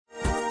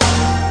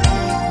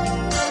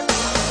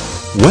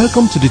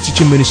Welcome to the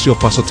teaching ministry of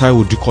Pastor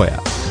Taiwo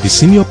Dukoya, the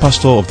senior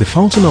pastor of the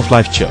Fountain of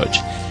Life Church.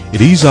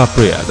 It is our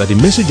prayer that the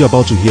message you're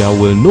about to hear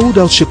will no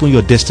doubt shape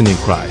your destiny in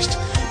Christ.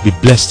 Be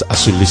blessed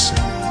as you listen.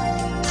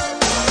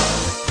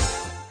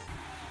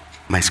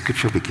 My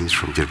scripture begins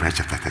from Jeremiah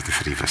chapter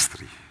 33, verse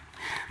 3.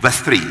 Verse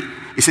 3,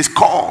 it says,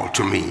 "Call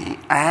to me,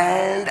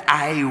 and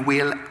I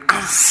will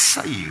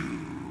answer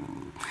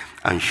you,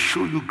 and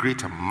show you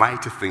great and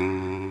mighty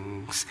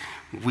things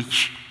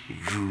which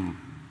you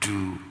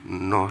do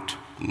not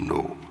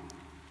know."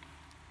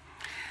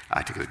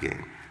 I take it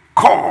again.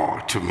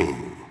 "Call to me,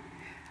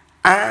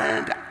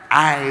 and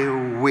I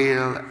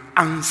will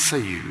answer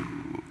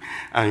you,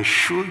 and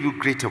show you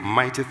great and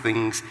mighty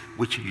things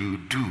which you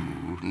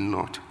do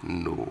not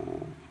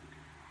know."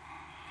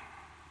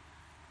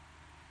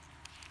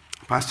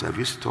 Pastor, have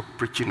you stopped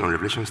preaching on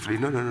Revelation 3?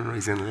 No.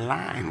 It's in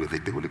line with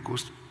it. The Holy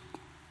Ghost.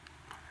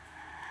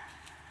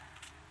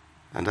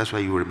 And that's why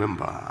you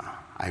remember,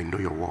 I know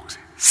your works.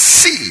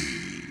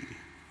 See!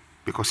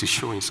 Because he's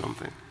showing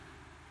something.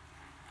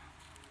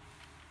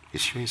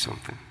 He's showing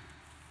something.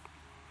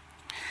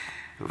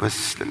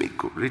 Let me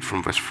read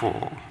from verse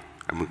 4.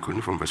 I'm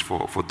going from verse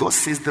 4. "For thus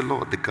says the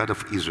Lord, the God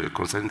of Israel,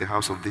 concerning the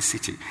house of this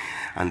city,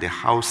 and the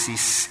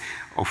houses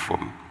of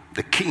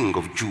the king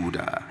of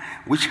Judah,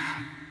 which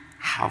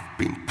have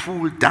been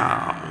pulled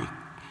down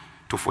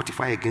to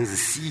fortify against the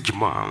siege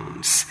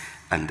mounds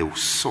and the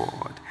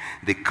sword.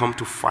 They come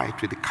to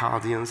fight with the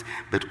Chaldeans,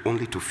 but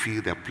only to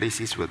fill their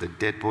places with the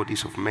dead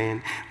bodies of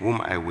men,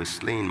 whom I will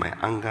slay in my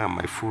anger and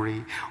my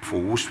fury, for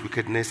whose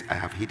wickedness I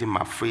have hidden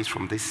my face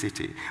from this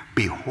city.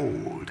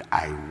 Behold,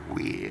 I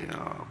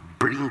will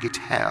bring it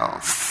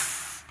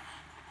health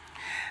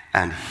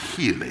and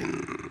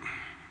healing.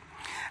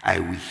 I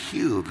will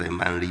heal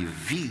them and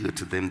reveal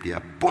to them the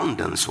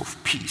abundance of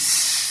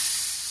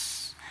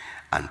peace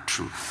and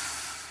truth.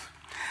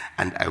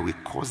 And I will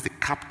cause the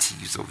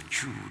captives of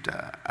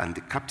Judah and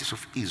the captives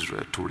of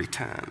Israel to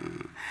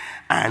return,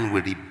 and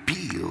will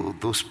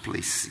rebuild those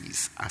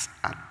places as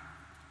at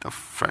the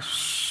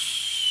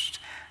first.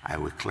 I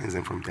will cleanse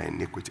them from their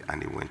iniquity."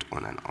 And it went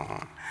on and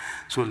on.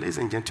 So, ladies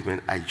and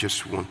gentlemen, I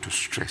just want to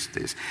stress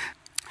this.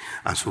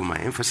 And so my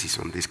emphasis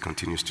on this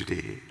continues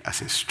today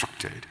as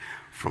instructed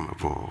from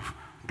above.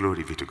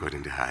 Glory be to God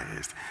in the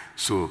highest.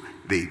 So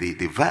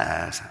the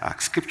verse, our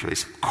scripture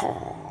is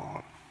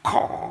call,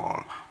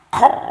 call,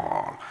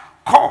 call,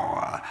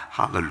 call.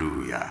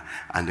 Hallelujah.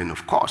 And then,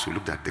 of course, we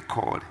looked at the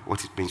call,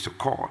 what it means to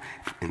call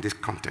in this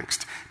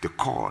context. The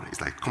call is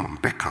like, come on,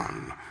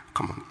 beckon,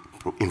 come on,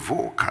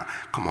 invoke,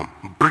 come on,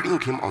 bring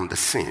him on the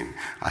scene,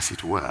 as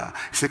it were.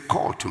 He said,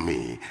 "Call to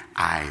me,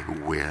 I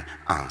will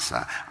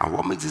answer." And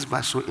what makes this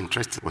verse so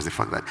interesting was the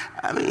fact that,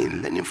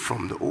 learning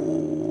from the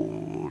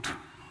old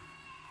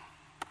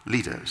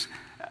leaders,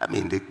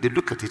 they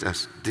look at it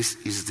as this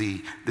is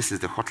the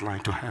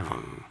hotline to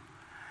heaven.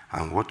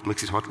 And what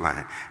makes it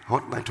hotline?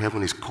 Hotline to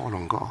heaven is call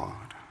on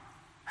God.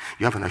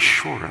 You have an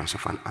assurance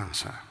of an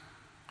answer.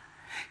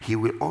 He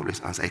will always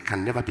answer. It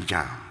can never be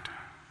jammed.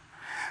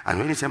 And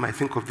anytime I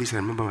think of this, I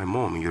remember my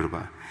mom in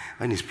Yoruba,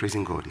 when he's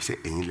praising God, he said,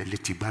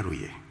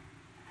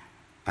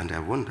 and I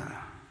wonder,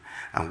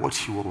 and what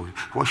she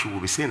will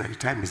be saying at the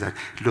time is that,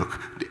 look,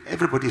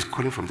 everybody is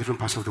calling from different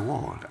parts of the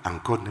world,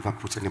 and God never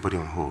puts anybody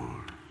on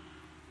hold.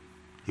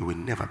 He will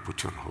never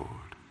put you on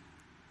hold.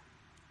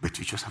 But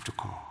you just have to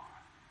call.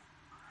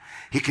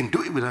 He can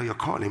do it without your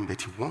calling,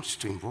 but he wants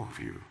to involve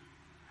you.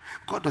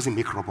 God doesn't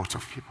make robots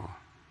of people.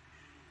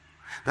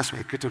 That's why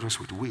he created us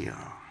with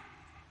will.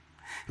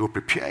 He will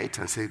prepare it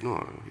and say,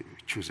 "No,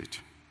 choose it.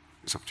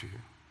 It's up to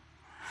you."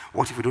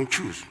 What if you don't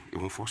choose? He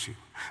won't force you.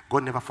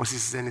 God never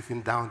forces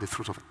anything down the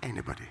throat of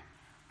anybody.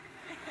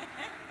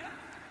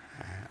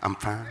 I'm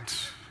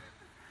fans.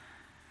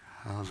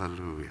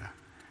 Hallelujah.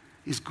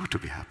 It's good to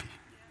be happy.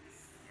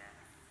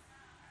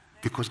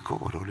 Because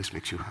God always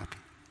makes you happy.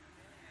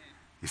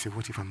 You say,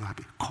 "What if I'm not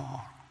happy?"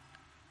 Call.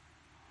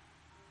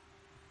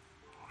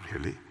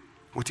 Really?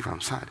 What if I'm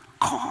sad?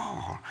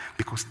 Call.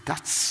 Because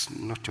that's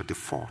not your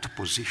default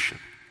position.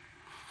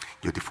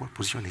 Your default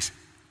position is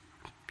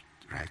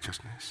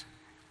righteousness,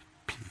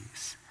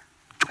 peace,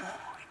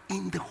 joy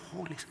in the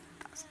Holy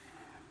Spirit.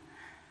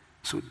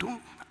 So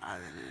don't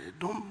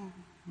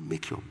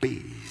make your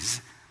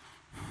base.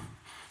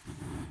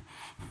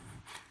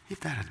 If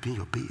that had been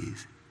your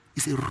base,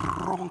 it's a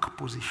wrong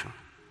position.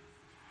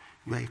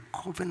 You are a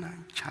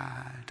covenant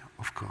child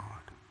of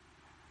God.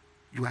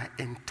 You are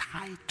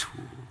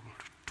entitled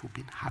to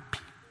being happy,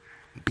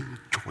 being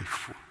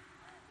joyful.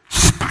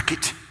 Spark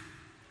it.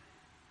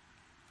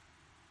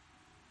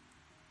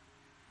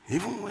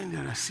 Even when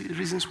there are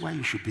reasons why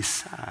you should be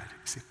sad,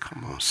 say,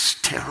 "Come on,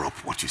 stir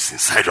up what is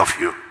inside of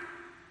you."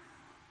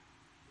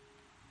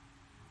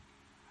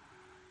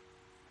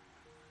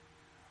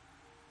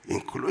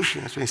 In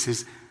Colossians, when it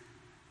says,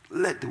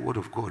 "Let the word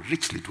of God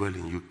richly dwell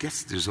in you,"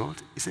 gets the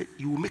result. He said,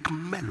 "You will make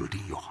melody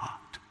in your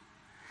heart."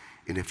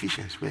 In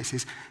Ephesians, where it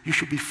says, "You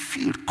should be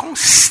filled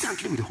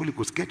constantly with the Holy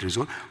Ghost," get the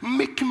result,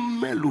 making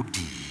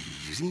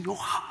melodies in your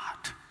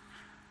heart.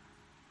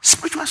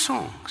 Spiritual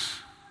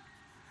songs.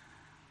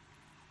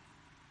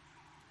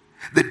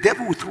 The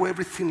devil will throw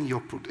everything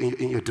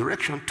in your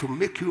direction to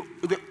make you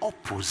the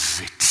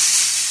opposite.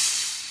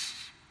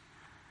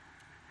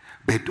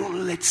 But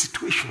don't let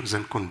situations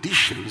and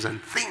conditions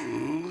and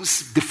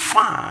things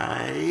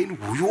define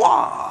who you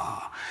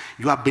are.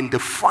 You have been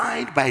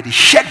defined by the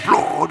shed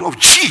blood of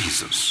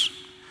Jesus.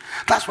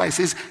 That's why it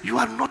says, you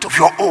are not of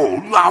your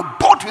own. You are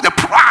bought with a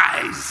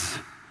price.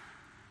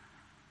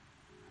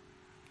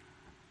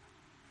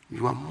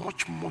 You are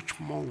much, much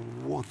more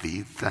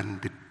worthy than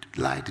the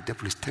lie the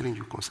devil is telling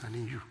you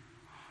concerning you.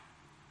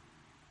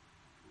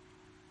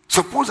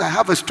 Suppose I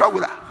have a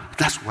struggle.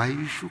 That's why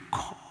you should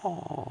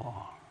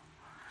call.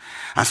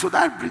 And so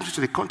that brings you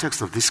to the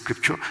context of this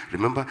scripture.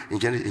 Remember in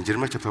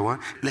Jeremiah chapter 1,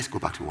 let's go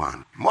back to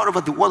 1.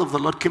 Moreover, the word of the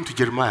Lord came to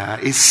Jeremiah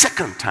a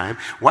second time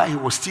while he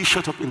was still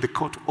shut up in the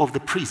court of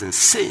the prison,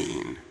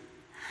 saying,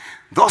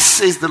 thus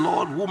says the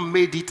Lord who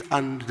made it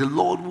and the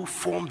Lord who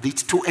formed it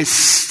to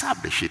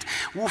establish it.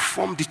 Who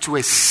formed it to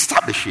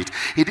establish it?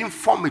 He didn't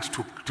form it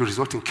to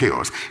result in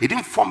chaos. He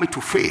didn't form it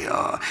to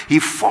fail. He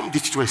formed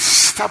it to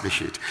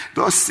establish it.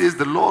 Thus says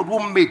the Lord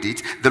who made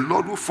it, the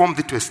Lord who formed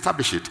it to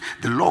establish it.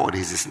 The Lord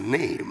is his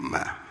name.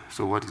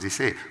 So what did he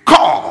say?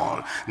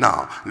 Call!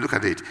 Now, look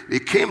at it.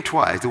 It came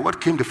twice. The word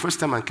came the first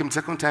time and came the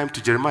second time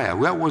to Jeremiah.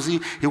 Where was he?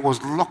 He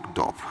was locked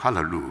up.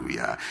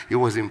 Hallelujah. He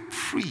was in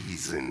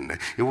prison.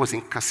 He was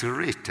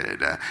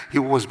incarcerated. He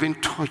was being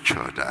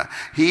tortured.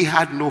 He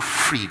had no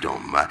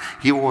freedom.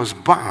 He was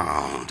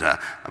bound.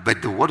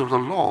 But the word of the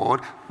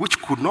Lord,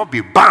 which could not be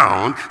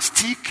bound,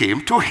 still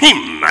came to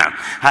him.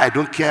 I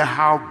don't care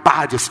how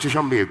bad your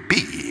situation may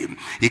be.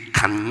 It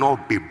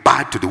cannot be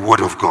bad to the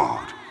word of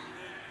God.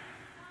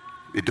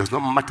 It does not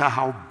matter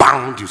how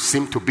bound you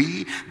seem to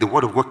be, the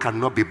word of God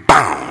cannot be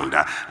bound.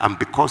 And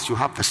because you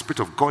have the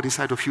Spirit of God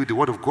inside of you, the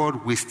word of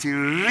God will still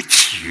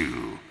reach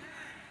you.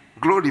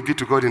 Glory be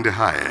to God in the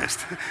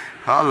highest.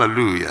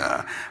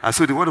 Hallelujah. And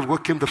so the word of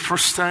God came the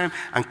first time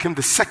and came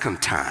the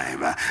second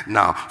time.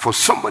 Now, for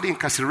somebody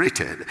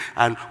incarcerated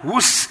and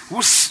whose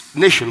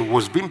nation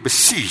was being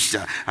besieged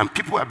and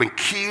people have been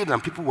killed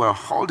and people were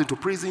hauled into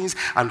prisons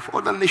and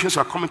other nations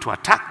are coming to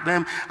attack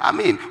them. I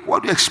mean,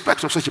 what do you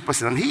expect of such a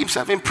person? And he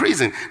himself in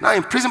prison. Now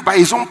in prison by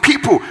his own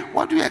people.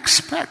 What do you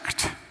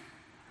expect?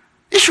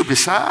 He should be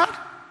sad,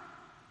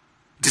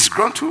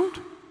 disgruntled,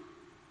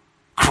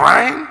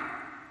 crying,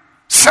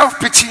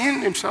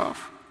 self-pitying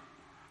himself,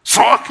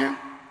 sulking,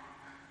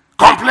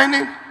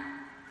 complaining.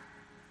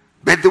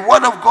 But the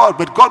word of God,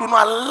 but God will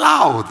not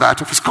allow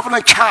that of his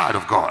covenant child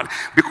of God.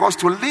 Because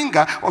to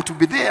linger or to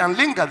be there and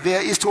linger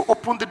there is to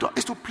open the door,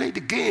 is to play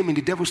the game in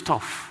the devil's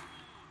stuff.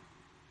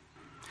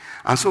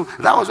 And so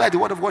that was why the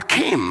word of God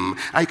came.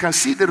 I can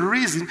see the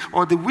reason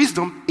or the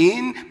wisdom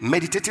in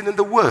meditating in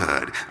the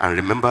word. And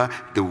remember,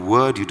 the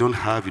word you don't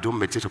have, you don't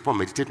meditate upon.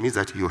 Meditate means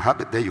that you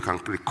have it there, you can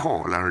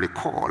recall and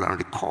recall and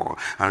recall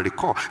and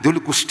recall. The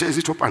Holy Ghost stirs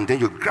it up and then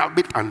you grab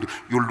it and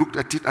you look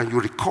at it and you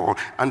recall.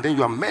 And then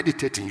you are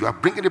meditating, you are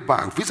bringing it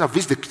back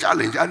vis-a-vis the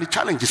challenge. And the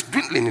challenge is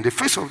dwindling in the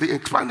face of the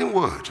expanding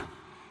word.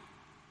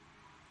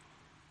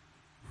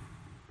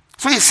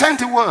 So he sent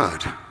the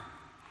word.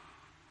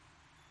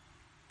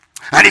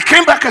 And he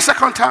came back a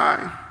second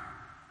time.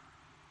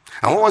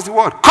 And what was the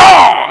word?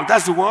 Call!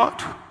 That's the word.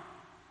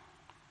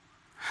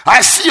 I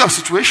see your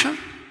situation.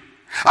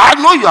 I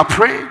know you are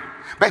praying.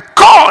 But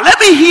call. Let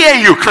me hear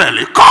you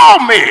clearly. Call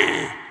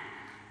me.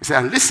 He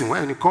said, and listen,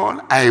 when you call,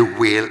 I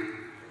will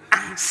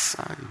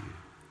answer you.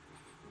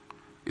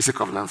 It's a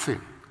covenant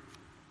thing.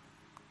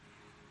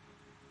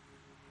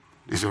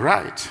 It's your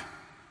right.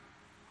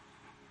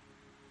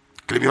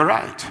 Claim your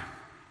right.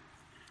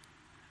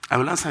 I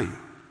will answer you.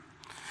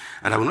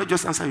 And I will not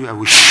just answer you, I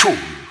will show you.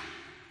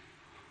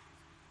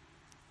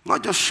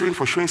 Not just showing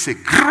for showing, say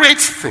great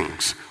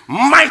things,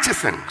 mighty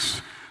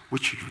things,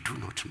 which you do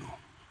not know.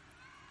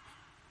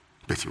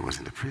 But he was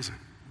in the prison.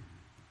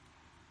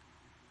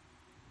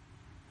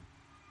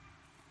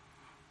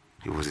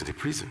 He was in the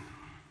prison.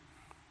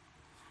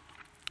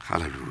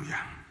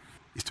 Hallelujah.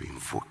 It's to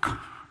invoke,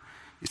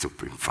 it's to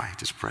invite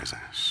his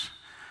presence.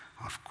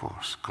 Of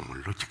course,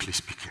 chronologically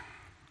speaking,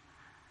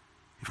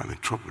 if I'm in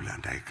trouble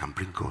and I can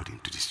bring God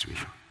into the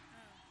situation,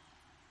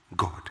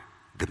 God,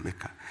 the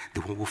maker,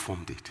 the one who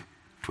formed it,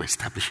 to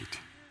establish it.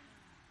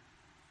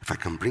 If I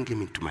can bring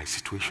him into my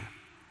situation,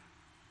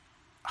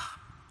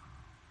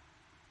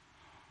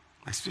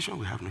 my situation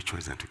will have no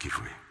choice than to give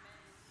way.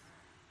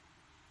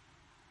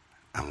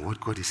 And what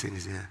God is saying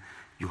is that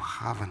you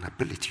have an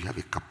ability, you have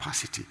a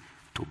capacity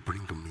to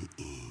bring me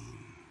in.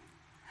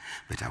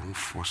 But I won't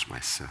force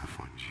myself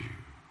on you.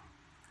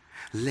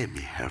 Let me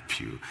help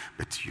you,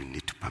 but you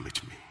need to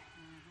permit me.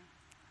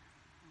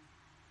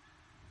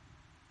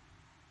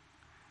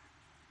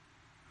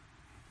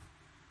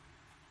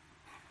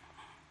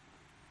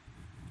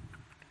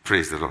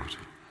 Praise the Lord.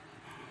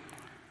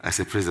 I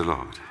say, praise the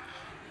Lord.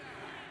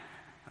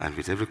 And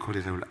with every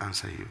calling, I will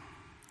answer you.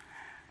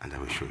 And I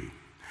will show you.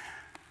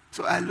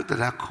 So I looked at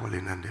that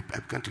calling and I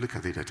began to look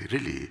at it that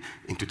really,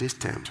 in today's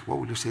terms, what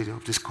will you say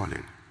of this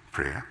calling?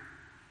 Prayer.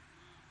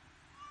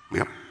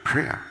 Yeah,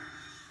 prayer.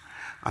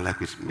 And like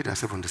we made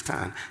ourselves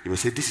understand, you may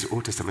say, this is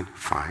Old Testament,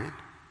 fine.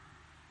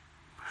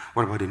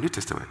 What about the New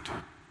Testament?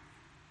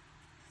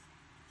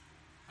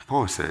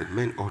 Paul said,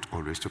 men ought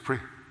always to pray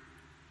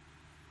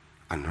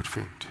and not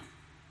faint.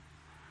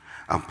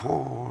 And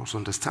Paul's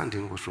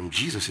understanding was from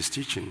Jesus'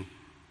 teaching.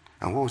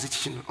 And what was he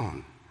teaching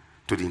on?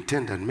 To the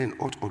intent that men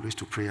ought always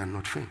to pray and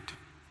not faint.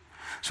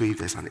 So if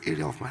there's an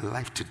area of my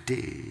life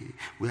today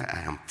where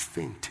I am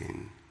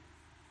fainting,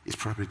 it's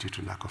probably due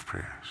to lack of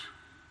prayers.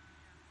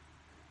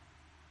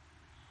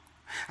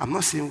 I'm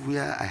not saying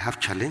where I have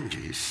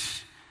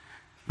challenges,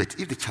 but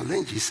if the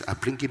challenges are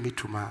bringing me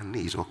to my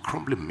knees or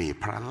crumbling me,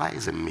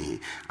 paralyzing me,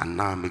 and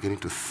now I'm beginning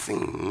to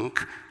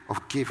think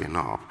of giving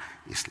up,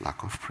 it's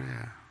lack of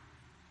prayer.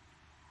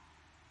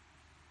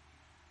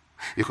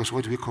 Because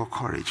what do we call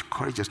courage?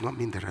 Courage does not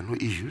mean there are no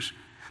issues.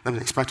 That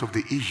means in spite of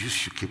the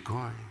issues, you keep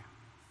going.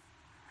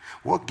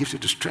 What gives you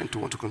the strength to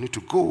want to continue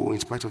to go in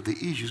spite of the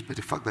issues, but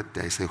the fact that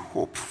there is a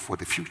hope for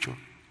the future?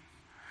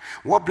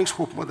 What brings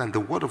hope more than the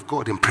word of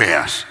God in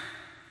prayers?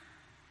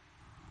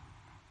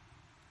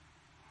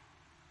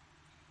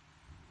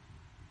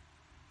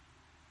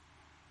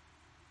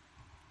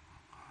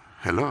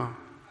 Hello?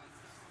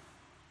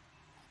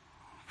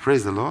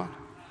 Praise the Lord.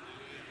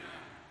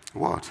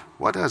 What?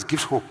 What else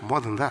gives hope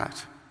more than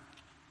that?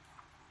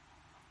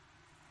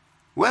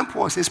 When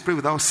Paul says pray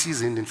without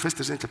ceasing in 1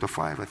 Thessalonians chapter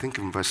 5, I think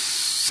in verse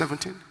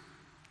 17,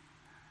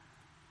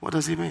 what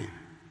does he mean?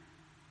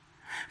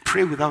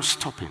 Pray without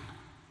stopping.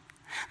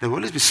 There will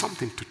always be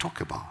something to talk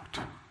about.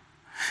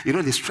 You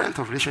know, the strength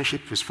of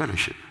relationship is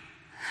fellowship.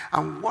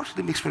 And what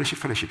makes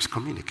fellowship is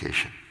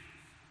communication.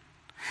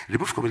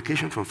 Remove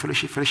communication from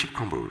fellowship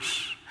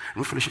crumbles.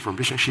 Remove fellowship from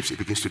relationships, it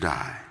begins to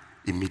die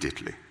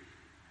immediately.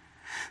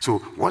 So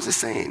what's it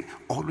saying?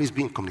 Always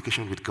be in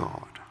communication with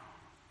God.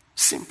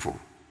 Simple.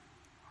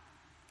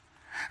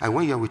 And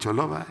when you're with your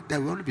lover, there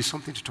will only be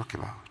something to talk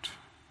about.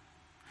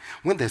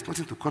 When there's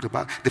nothing to talk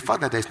about, the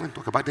fact that there's nothing to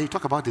talk about, then you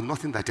talk about the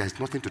nothing that there's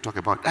nothing to talk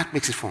about. That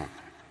makes it fun.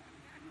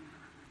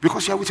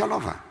 Because you're with your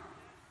lover.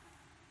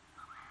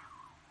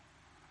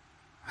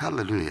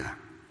 Hallelujah.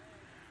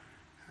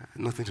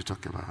 Nothing to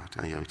talk about,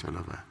 and you're with your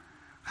lover.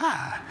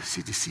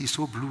 See, the sea is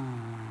so blue.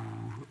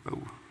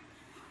 Oh.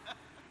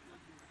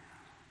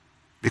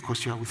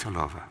 Because you are with your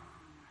lover.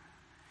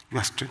 You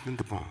are strengthening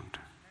the bond.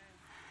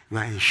 You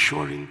are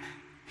ensuring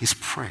his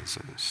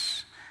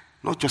presence,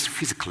 not just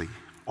physically,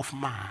 of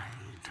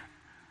mind.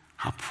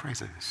 Her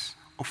presence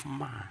of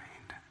mind.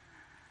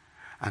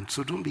 And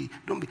so don't be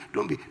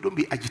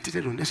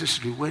agitated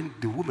unnecessarily when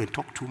the woman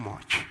talk too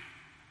much.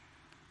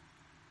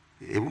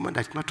 A woman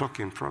that's not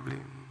talking, probably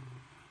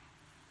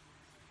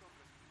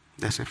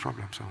there's a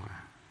problem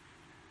somewhere.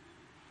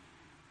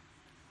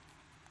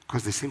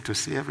 Because they seem to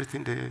see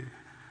everything,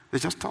 they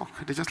just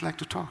talk. They just like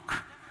to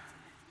talk.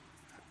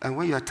 And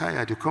when you are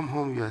tired, you come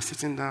home, you are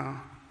sitting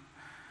down.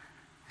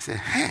 You say,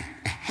 hey.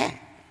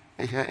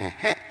 You hear,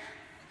 hey.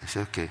 I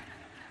say, okay.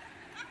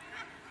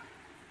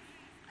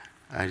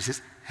 And he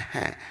says,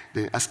 hey.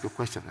 They ask a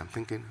question. I'm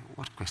thinking,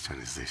 what question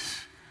is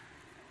this?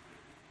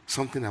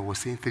 Something I was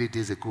saying 3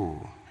 days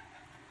ago.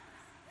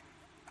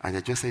 And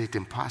I just said it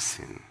in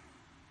passing.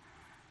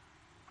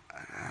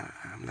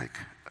 I'm like,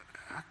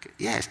 okay.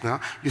 Yes, now,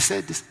 you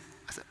said this.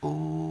 I said,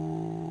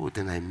 oh,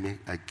 then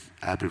I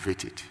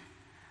abbreviate it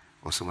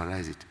or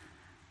summarize it.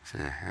 I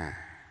said,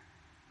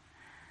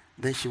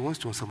 Then she wants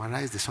to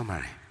summarize the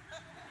summary.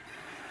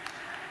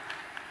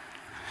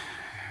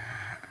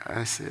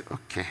 I said,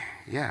 okay,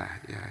 yeah.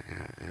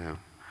 I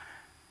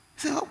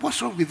said,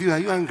 what's wrong with you? Are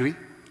you angry?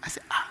 I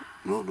said,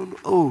 no.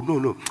 Oh,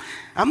 no.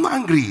 I'm not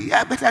angry.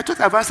 But I thought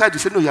I've answered you.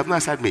 Said, no, you have not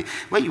answered me.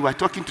 When you were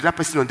talking to that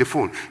person on the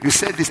phone, you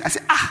said this. I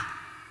said,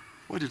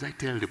 what did I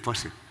tell the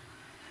person?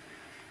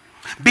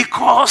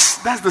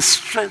 Because that's the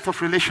strength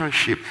of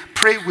relationship.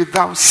 Pray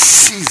without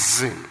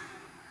ceasing.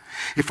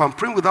 If I'm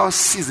praying without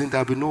ceasing,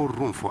 there'll be no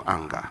room for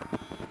anger.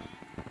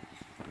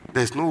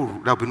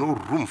 There'll be no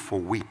room for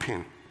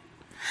weeping.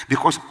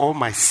 Because all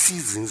my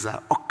seasons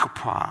are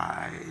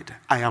occupied.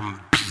 I am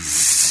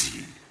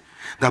busy.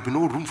 There'll be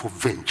no room for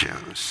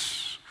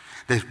vengeance.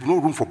 There's no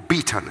room for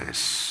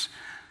bitterness.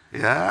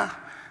 Yeah?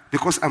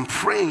 Because I'm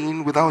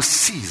praying without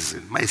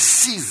ceasing. My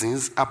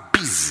seasons are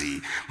busy.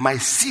 My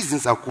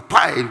seasons are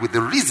occupied with the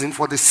reason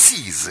for the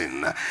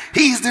season.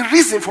 He is the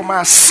reason for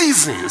my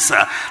seasons.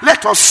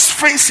 Let us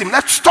face him.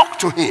 Let's talk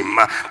to him.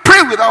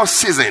 Pray without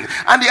ceasing.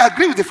 And they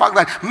agree with the fact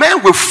that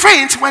men will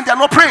faint when they are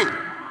not praying.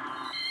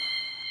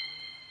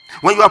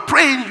 When you are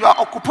praying, you are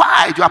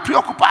occupied. You are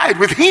preoccupied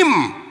with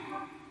him.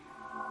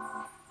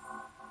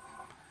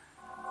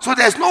 So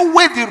there's no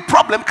way the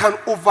problem can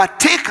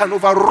overtake and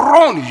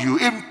overrun you.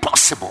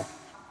 Impossible.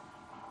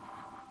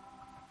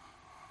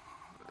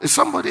 Is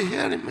somebody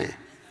hearing me?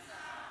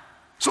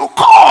 So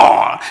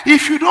call.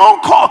 If you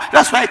don't call,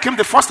 that's why I came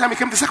the first time, I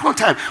came the second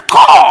time.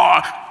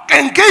 Call.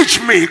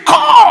 Engage me.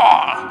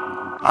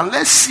 Call. And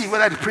let's see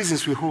whether the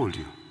prisons will hold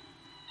you.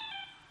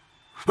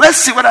 Let's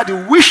see whether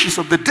the wishes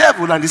of the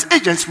devil and his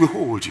agents will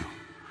hold you.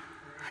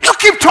 You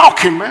keep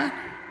talking, man.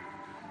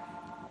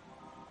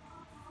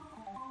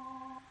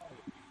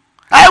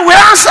 I will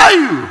answer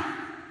you.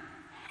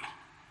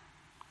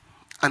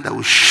 And I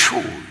will show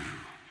you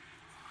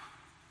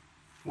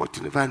what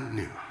you never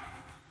knew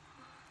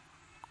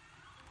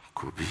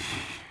could be.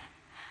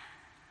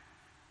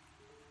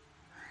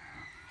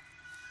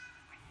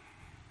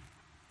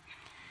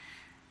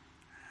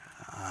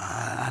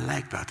 I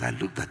like that. I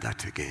looked at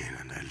that again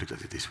and I looked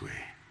at it this way.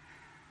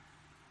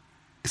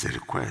 It's a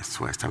request,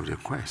 so I start with a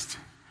request.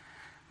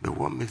 But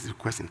what makes the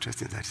request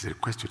interesting is that it's a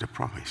request with a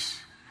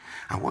promise.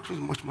 And what is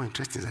much more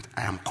interesting is that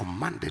I am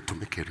commanded to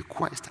make a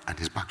request and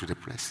it's back to the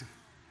blessing.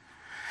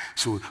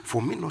 So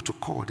for me not to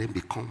call then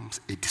becomes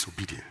a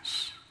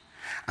disobedience.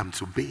 I'm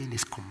disobeying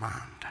his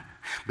command.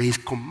 But his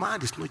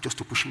command is not just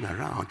to push me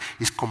around.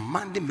 He's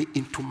commanding me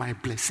into my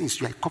blessings.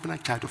 You are a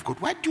covenant child of God.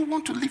 Why do you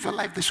want to live your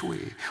life this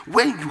way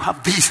when you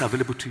have this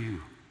available to you?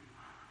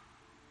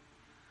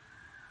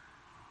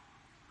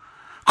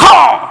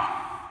 Call!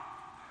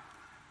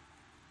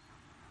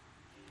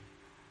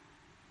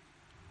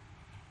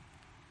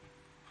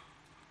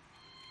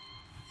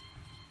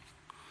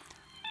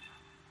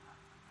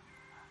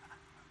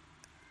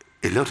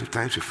 A lot of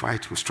times we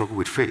fight, we struggle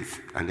with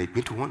faith, and they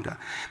begin to wonder.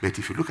 But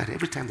if you look at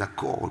every time that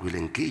God will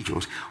engage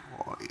us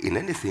in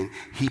anything,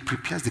 he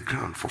prepares the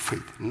ground for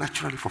faith,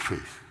 naturally for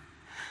faith.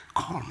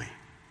 Call me,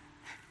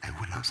 I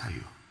will answer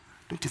you.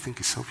 Don't you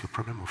think it solves your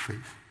problem of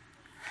faith?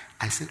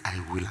 I said, I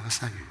will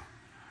answer you.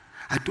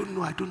 I don't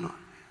know.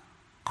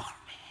 Call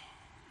me.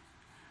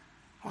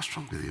 What's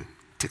wrong with you?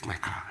 Take my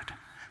card.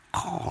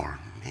 Call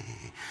me.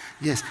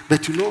 Yes,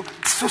 but you know,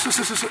 so.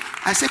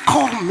 I said,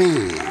 call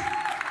me.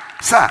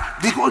 Sir,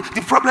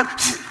 the problem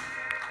is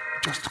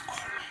just to call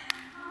me.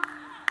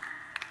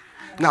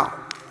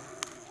 Now,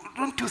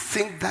 don't you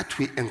think that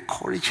we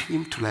encourage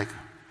him to like,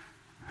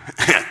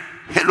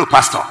 hello,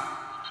 pastor?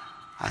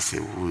 I say,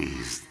 who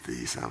is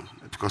this?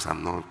 Because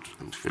I'm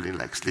feeling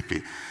like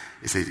sleeping.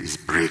 He said, it's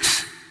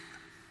breaks.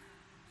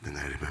 Then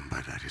I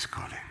remember that he's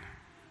calling.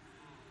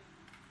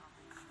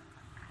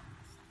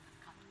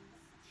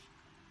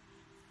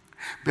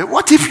 But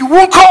what if you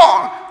won't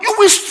call? You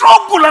will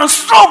struggle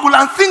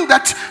and think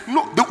that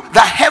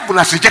that heaven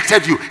has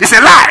rejected you. It's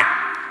a lie.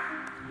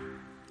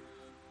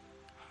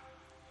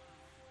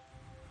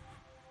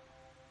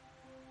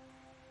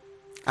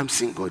 I'm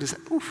seeing God is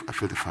oof, I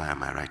feel the fire in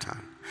my right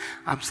hand.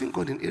 I'm seeing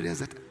God in areas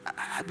that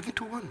I begin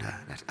to wonder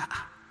that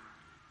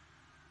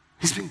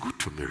he's been good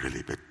to me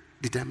really, but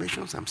the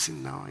dimensions I'm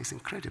seeing now is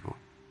incredible.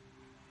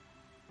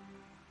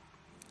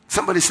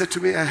 Somebody said to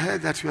me, I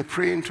heard that you were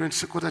praying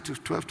quarter to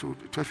 12 to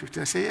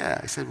 12:15. I said, yeah.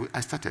 I said, I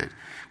started.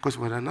 Because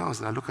when I announced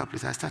and I look up,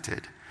 I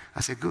started.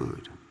 I said,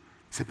 good.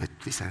 He said, but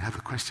please, I have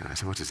a question. I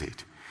said, what is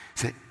it? He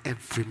said,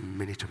 every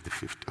minute of the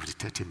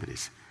 30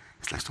 minutes,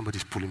 it's like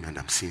somebody's pulling me and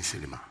I'm seeing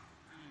cinema.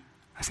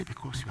 I said,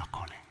 because you are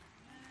calling.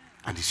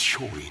 And it's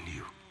showing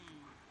you.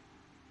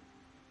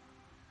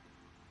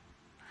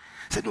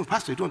 He said, no,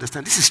 Pastor, you don't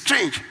understand. This is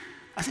strange.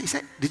 I said, he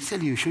said, did he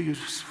tell you show you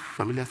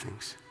familiar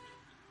things?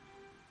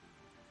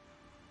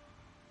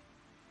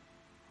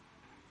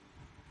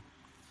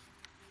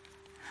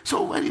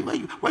 So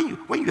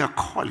when you are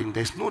calling,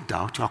 there's no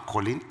doubt you are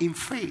calling in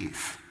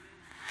faith.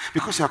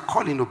 Because you are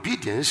calling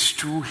obedience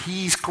to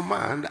his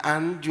command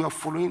and you are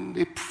following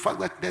the fact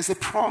that there's a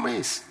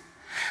promise.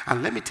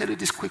 And let me tell you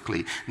this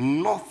quickly.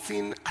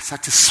 Nothing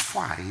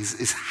satisfies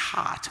his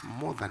heart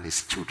more than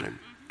his children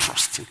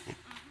trusting him.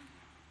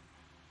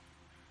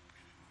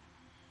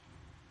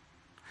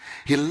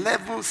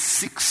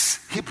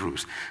 11:6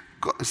 Hebrews.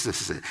 God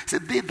said,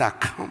 they that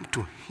come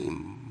to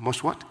him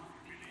must what?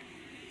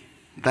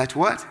 That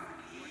what?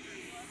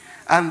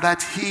 And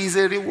that he is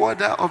a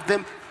rewarder of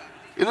them.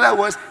 In other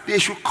words, they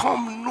should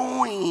come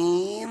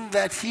knowing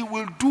that he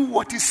will do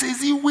what he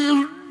says he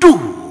will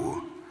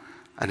do.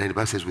 And then the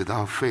Bible says,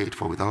 without faith.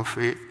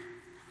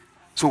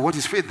 So what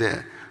is faith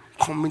there?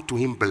 Coming to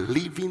him,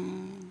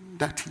 believing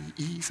that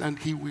he is, and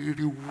he will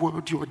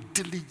reward your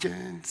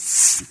diligent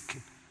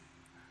seeking.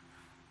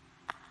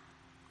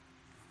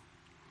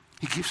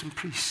 He gives him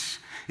peace.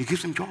 He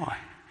gives him joy.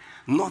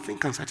 Nothing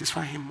can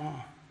satisfy him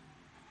more.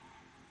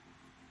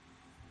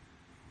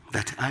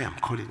 That I am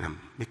calling and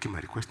making my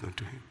request known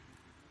to him.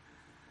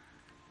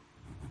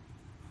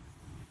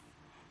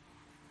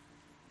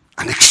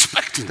 And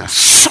expecting that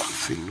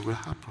something will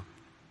happen.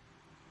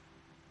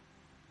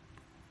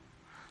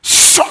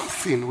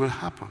 Something will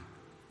happen.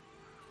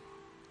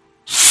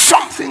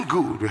 Something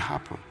good will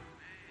happen.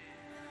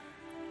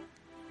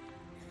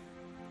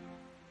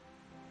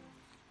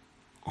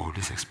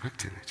 Always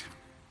expecting it.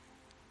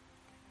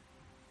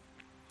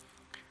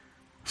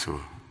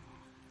 So,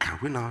 can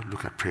we now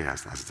look at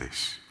prayers as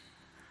this?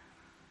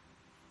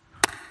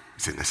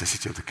 It's a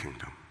necessity of the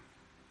kingdom.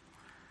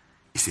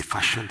 It's a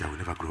fashion that will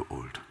never grow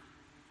old.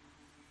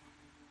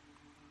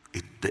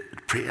 The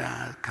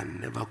prayer can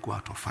never go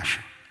out of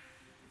fashion.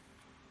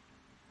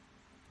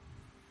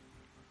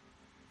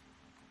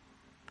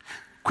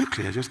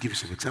 Quickly, I'll just give you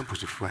some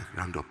examples before I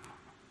round up.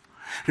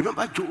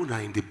 Remember Jonah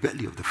in the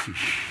belly of the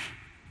fish.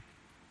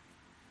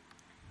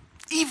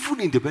 Even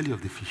in the belly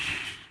of the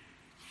fish.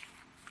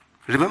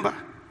 Remember?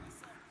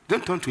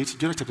 Don't turn to it.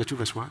 Jonah chapter 2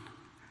 verse 1.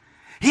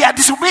 He had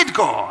disobeyed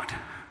God.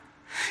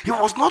 He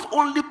was not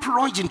only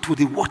plunged into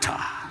the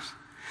waters,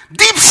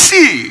 deep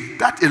sea,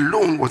 that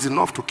alone was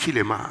enough to kill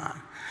a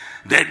man.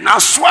 Then now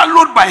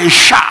swallowed by a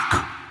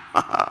shark.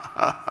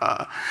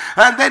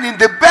 And then in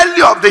the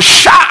belly of the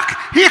shark,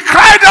 he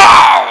cried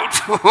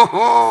out.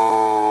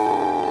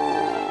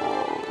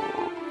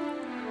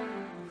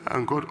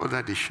 And God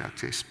ordered the shark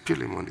to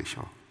spill him on the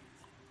shore.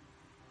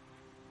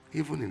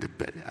 Even in the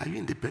belly. Are you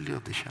in the belly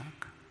of the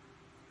shark?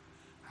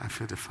 I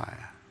feel the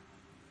fire.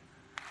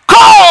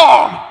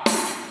 Call!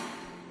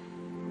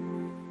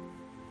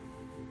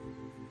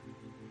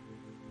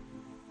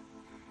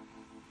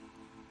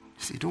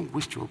 See, don't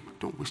waste your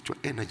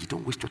energy,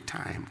 don't waste your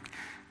time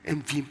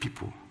envying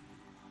people,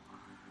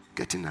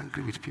 getting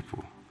angry with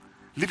people,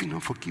 living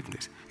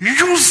unforgiveness.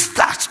 Use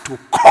that to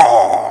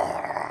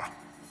call.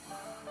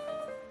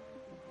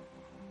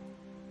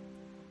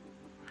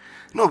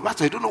 No,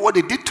 Pastor, I don't know what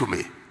they did to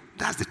me.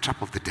 That's the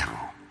trap of the devil.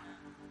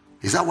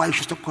 Is that why you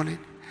should stop calling?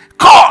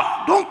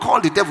 Call! Don't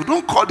call the devil,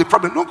 don't call the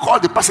problem, don't call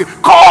the person.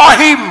 Call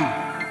him!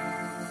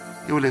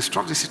 He will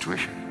instruct the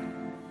situation.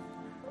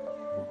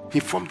 He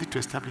formed it to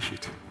establish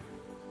it.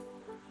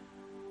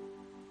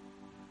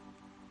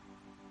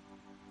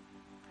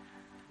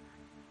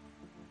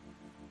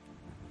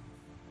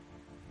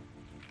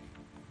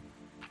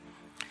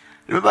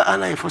 Remember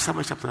Anna in 1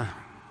 Samuel chapter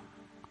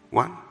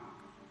 1?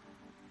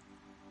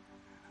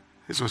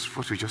 This was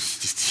what we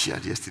just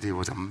shared yesterday. It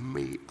was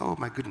amazing. Oh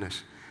my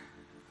goodness.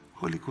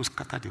 Holy Ghost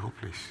scattered the whole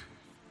place.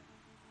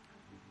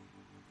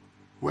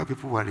 Where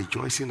people were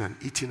rejoicing and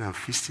eating and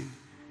feasting,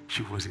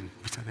 she was in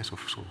bitterness of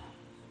soul.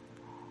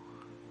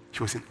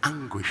 She was in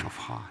anguish of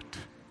heart.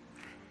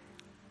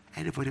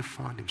 Everybody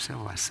found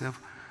himself or herself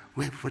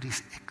where everybody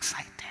is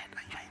excited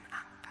and you are in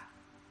anger.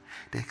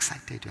 They're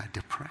excited, you are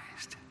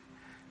depressed.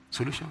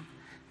 Solution?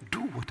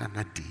 Do what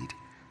Anna did.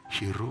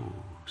 She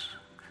rose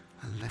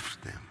and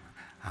left them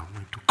and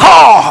went to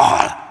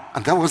call.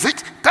 And that was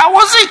it. That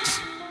was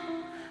it.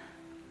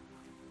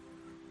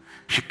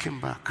 She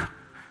came back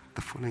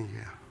the following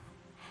year.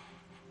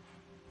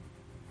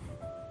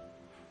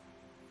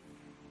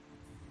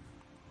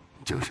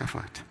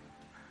 Jehoshaphat.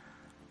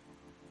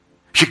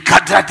 She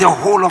gathered the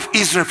whole of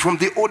Israel from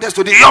the oldest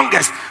to the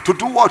youngest to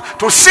do what?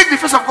 To seek the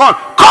face of God.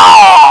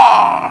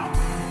 Call!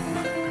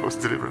 There was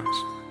deliverance.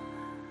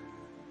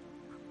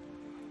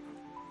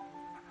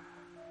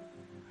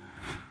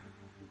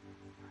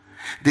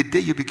 The day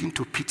you begin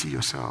to pity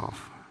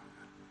yourself,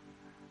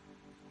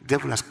 the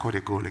devil has scored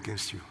a goal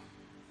against you.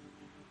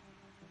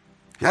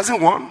 He hasn't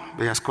won,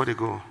 but he has scored a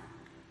goal.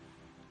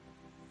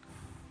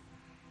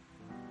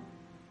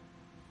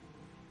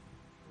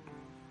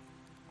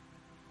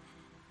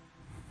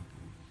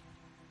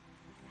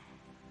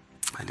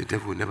 And the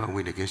devil will never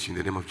win against you in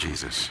the name of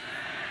Jesus.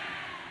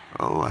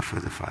 Oh, I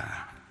feel the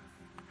fire.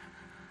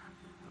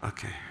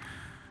 Okay.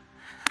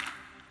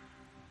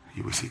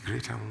 You will see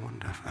great and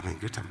wonderful,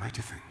 great and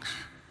mighty things.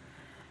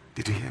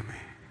 Did you hear me?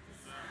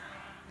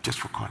 Just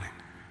for calling.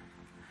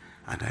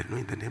 And I know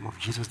in the name of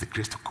Jesus the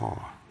grace to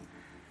call.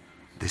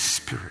 The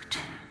spirit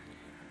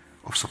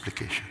of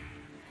supplication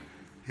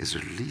is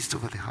released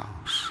over the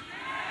house.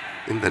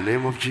 In the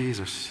name of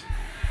Jesus.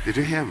 Did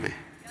you hear me?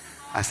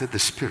 I said the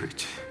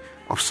spirit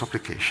of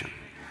supplication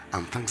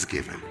and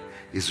thanksgiving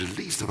is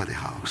released over the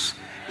house.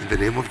 In the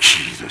name of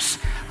Jesus.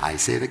 I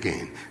say it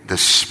again. The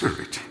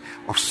spirit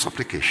of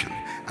supplication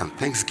and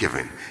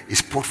thanksgiving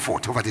is poured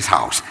forth over this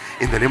house.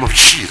 In the name of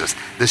Jesus,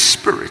 the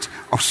spirit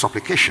of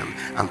supplication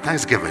and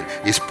thanksgiving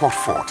is poured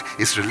forth,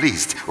 is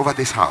released over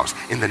this house.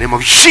 In the name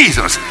of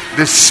Jesus,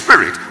 the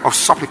spirit of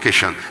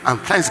supplication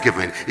and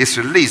thanksgiving is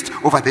released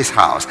over this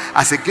house.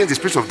 As against the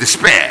spirit of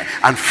despair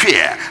and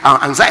fear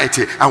and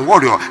anxiety and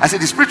worry, I say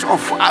the spirit of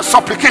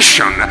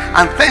supplication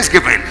and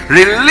thanksgiving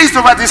released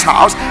over this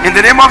house in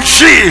the name of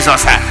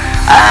Jesus.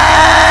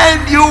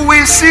 And you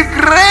will see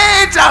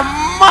great and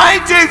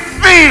mighty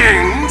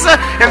things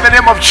in the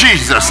name of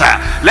Jesus.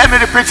 Let me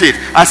repeat it.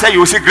 I say you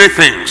will see great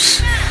things.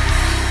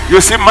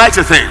 You will see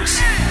mighty things.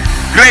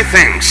 Great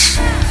things.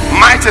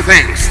 Mighty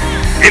things.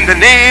 In the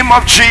name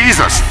of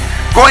Jesus.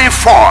 Going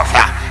forth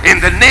in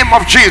the name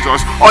of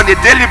Jesus on a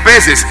daily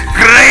basis.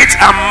 Great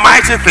and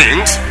mighty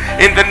things.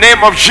 In the name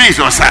of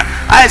Jesus.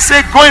 I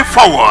say going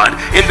forward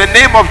in the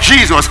name of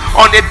Jesus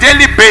on a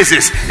daily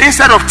basis,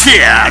 instead of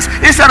tears,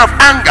 instead of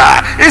anger,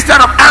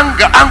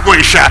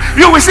 anguish,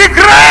 you will see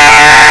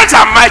great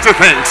and mighty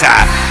things.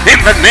 In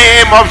the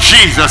name of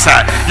Jesus,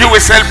 you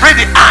will celebrate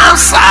the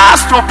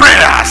answers to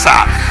prayers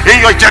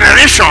in your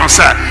generations.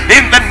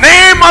 In the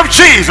name of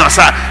Jesus.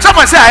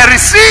 Someone say, I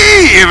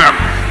receive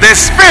the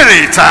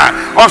spirit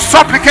of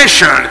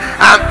supplication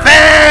and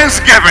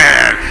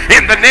thanksgiving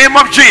in the name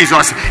of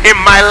Jesus, in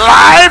my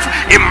life,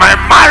 in my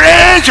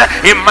marriage,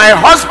 in my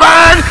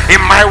husband,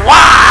 in my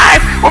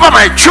wife, over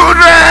my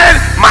children,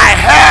 my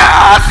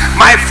health,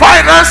 my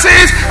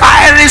finances.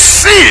 I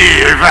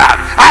receive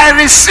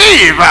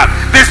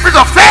the spirit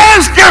of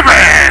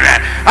thanksgiving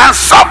and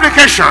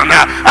supplication.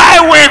 I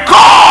will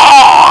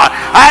call.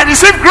 I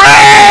receive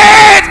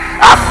great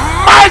and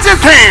mighty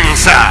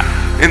things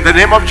In the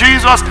name of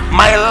Jesus,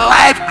 my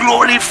life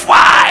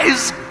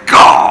glorifies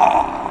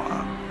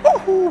God.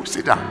 Woo-hoo.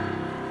 Sit down.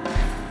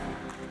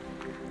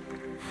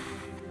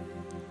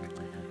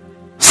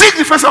 Seek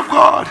the face of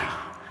God.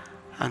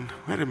 And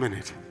wait a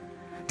minute.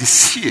 The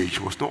siege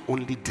was not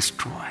only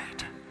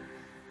destroyed,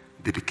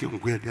 they became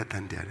wealthier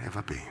than they had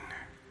ever been.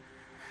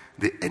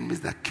 The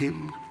enemies that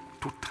came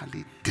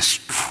totally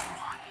destroyed.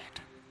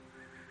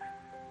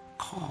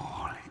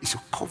 God is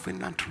a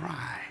covenant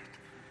right.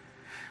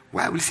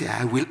 Why will he say,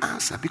 I will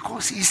answer?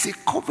 Because it's a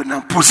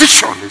covenant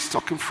position he's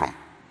talking from.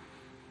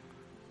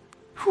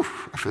 Whew,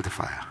 I feel the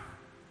fire.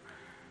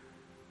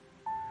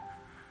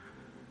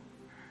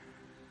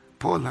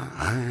 Paul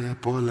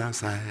and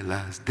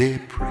Silas, they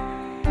pray.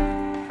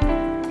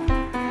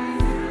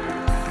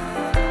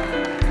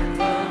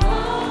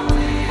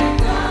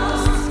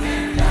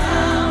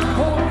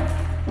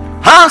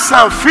 Hands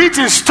and feet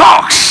in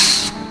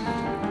stocks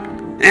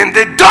in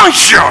the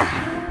dungeon.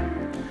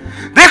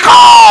 They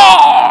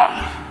call.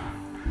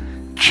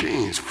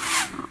 Chains.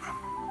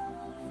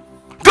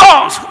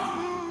 Doors.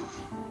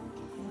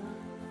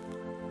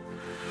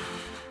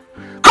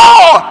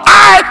 Call.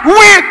 I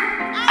will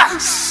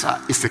answer.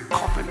 It's a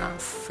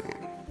covenant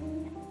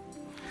thing.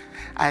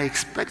 I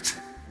expect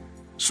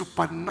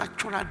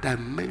supernatural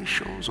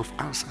dimensions of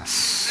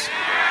answers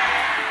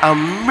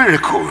and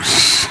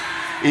miracles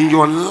in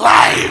your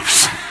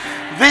lives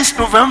this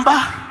November,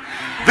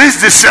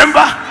 this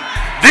December,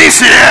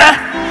 this year,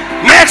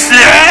 next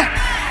year,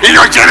 in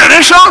your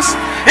generations,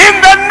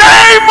 in the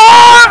name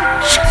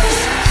of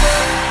Jesus.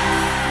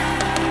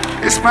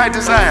 It's my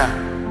desire.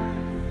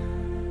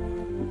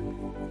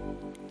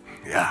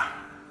 Yeah.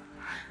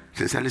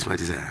 Sincerely, it's my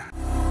desire.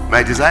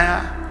 My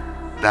desire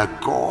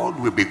that God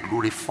will be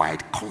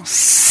glorified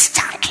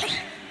constantly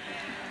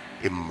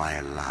in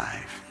my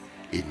life,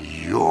 in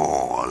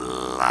your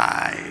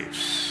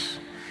lives,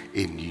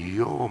 in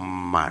your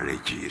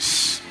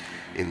marriages,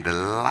 in the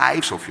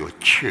lives of your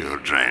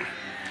children,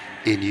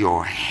 in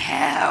your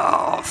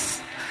health,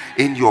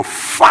 in your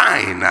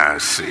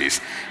finances,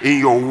 in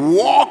your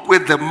walk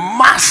with the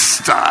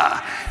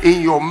Master,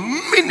 in your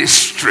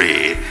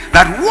ministry,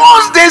 that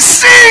once they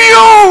see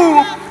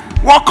you,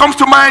 what comes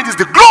to mind is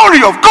the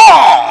glory of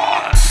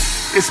God.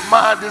 It's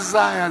my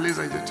desire, ladies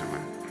and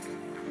gentlemen.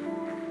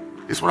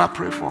 It's what I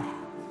pray for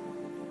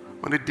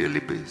on a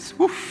daily basis.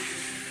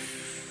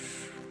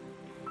 Woof.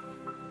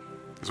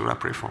 That's what I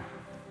pray for.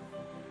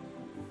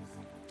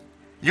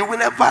 You will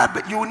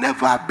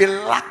never be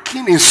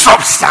lacking in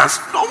substance.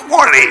 Don't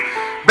worry.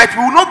 But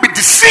you will not be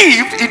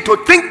deceived into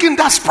thinking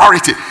that's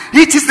priority.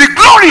 It is the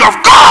glory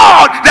of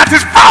God that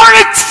is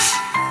priority.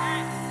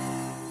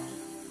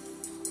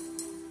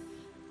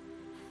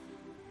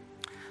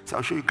 So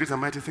I'll show you great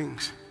and mighty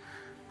things.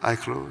 I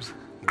close.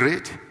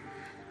 Great.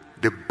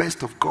 The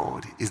best of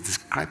God is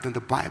described in the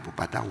Bible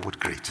by that word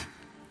great.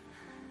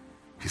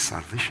 His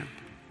salvation,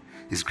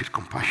 his great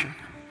compassion,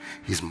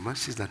 his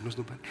mercies that knows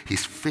nobody,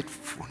 his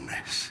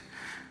faithfulness,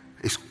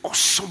 his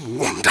awesome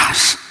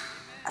wonders.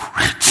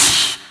 Great.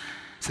 He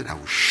said, I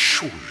will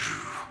show you.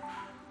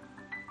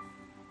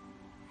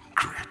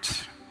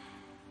 Great.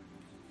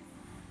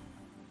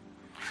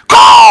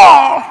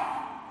 Go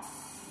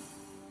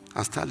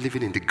and start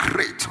living in the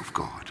great of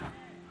God.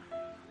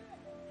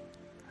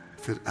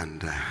 He said,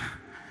 and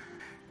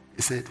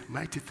he said,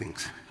 mighty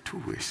things.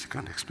 Two ways. You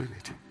can't explain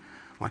it.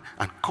 One,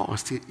 and call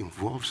still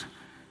involves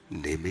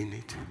naming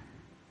it.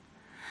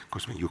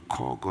 Because when you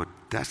call God,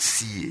 that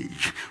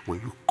siege, when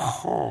you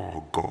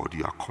call God,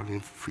 you are calling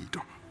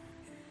freedom.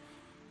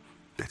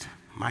 That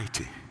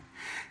mighty.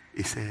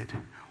 He said,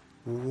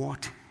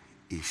 what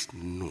is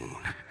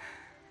known?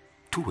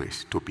 Two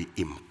ways to be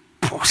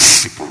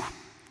impossible.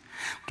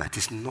 That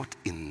is not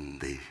in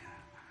the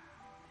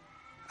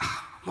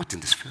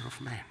sphere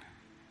of man.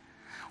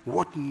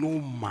 What no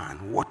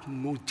man, what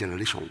no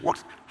generation,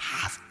 what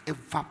has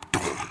ever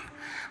done,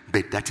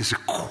 but that is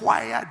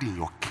required in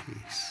your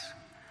case.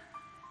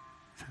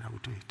 He said, I will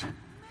do it.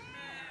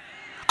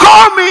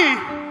 Call me.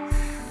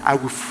 I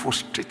will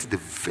frustrate the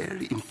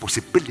very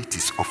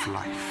impossibilities of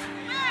life.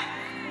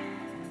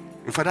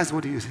 In fact, that's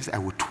what he says. I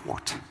will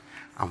thwart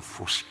and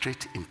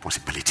frustrate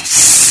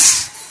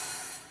impossibilities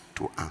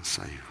to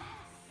answer you.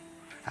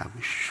 I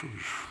will show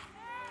you.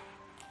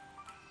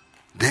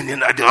 Then in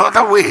the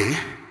other way,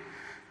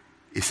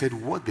 he said,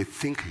 what they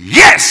think,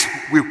 yes,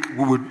 we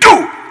will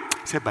do.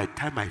 He said, by the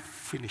time I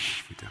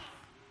finish with them,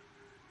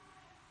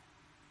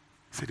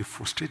 he said, he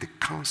frustrates the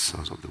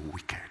counsels of the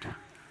wicked.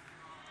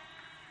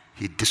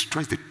 He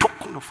destroys the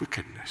token of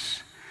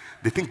wickedness.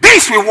 They think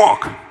this will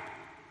work.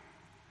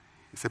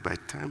 He said, by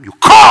the time you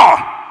call,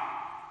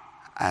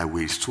 I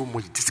will so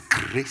much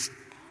disgrace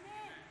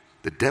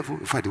the devil.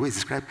 In fact, the way it's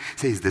described, he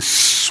says, the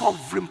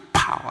sovereign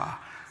power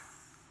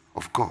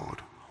of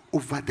God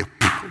over the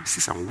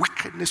princes and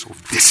wickedness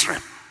of this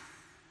realm.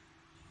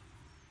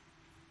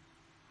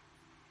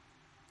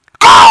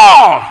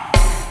 Call!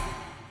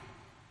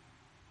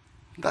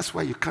 That's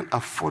why you can't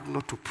afford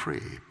not to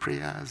pray.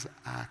 Prayers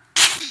are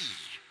key.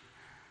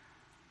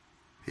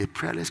 A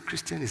prayerless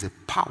Christian is a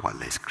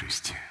powerless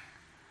Christian.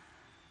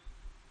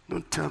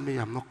 Don't tell me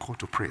I'm not called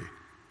to pray.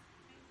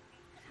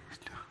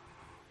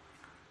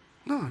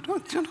 No,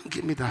 don't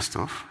give me that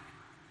stuff.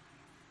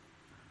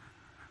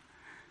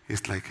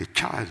 It's like a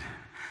child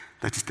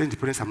that is telling the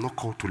parents, I'm not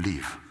called to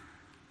leave.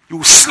 You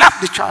will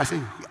slap the child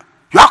saying,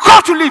 you are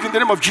called to leave in the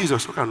name of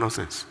Jesus. What kind of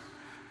nonsense?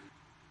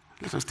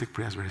 Let us take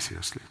prayers very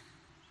seriously.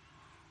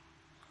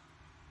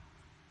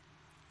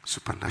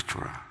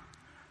 Supernatural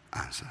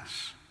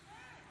answers.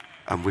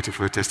 I'm waiting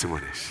for your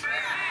testimonies.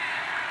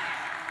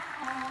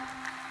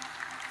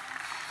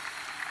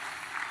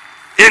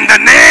 In the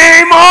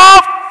name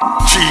of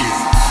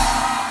Jesus.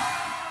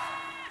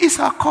 It's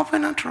our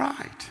covenant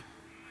right.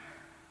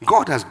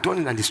 God has done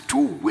it and is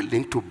too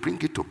willing to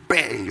bring it to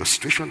bear in your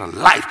situation and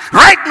life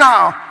right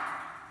now.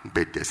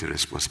 But there's a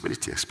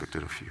responsibility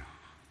expected of you.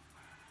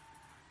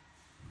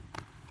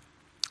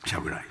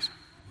 Shall we rise?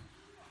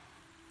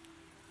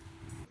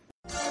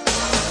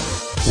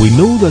 We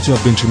know that you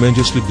have been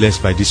tremendously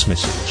blessed by this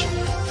message.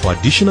 For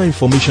additional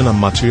information and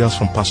materials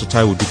from Pastor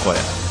Taiwo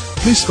Odukoya,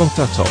 please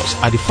contact us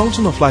at the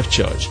Fountain of Life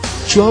Church,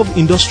 12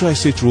 Industrial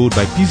Estate Road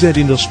by PZ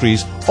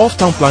Industries, off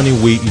Town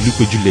Planning Way,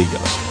 Ilupeju,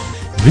 Lagos.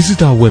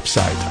 Visit our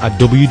website at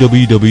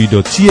www.tfolc.org.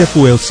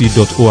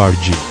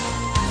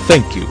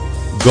 Thank you.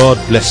 God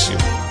bless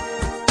you.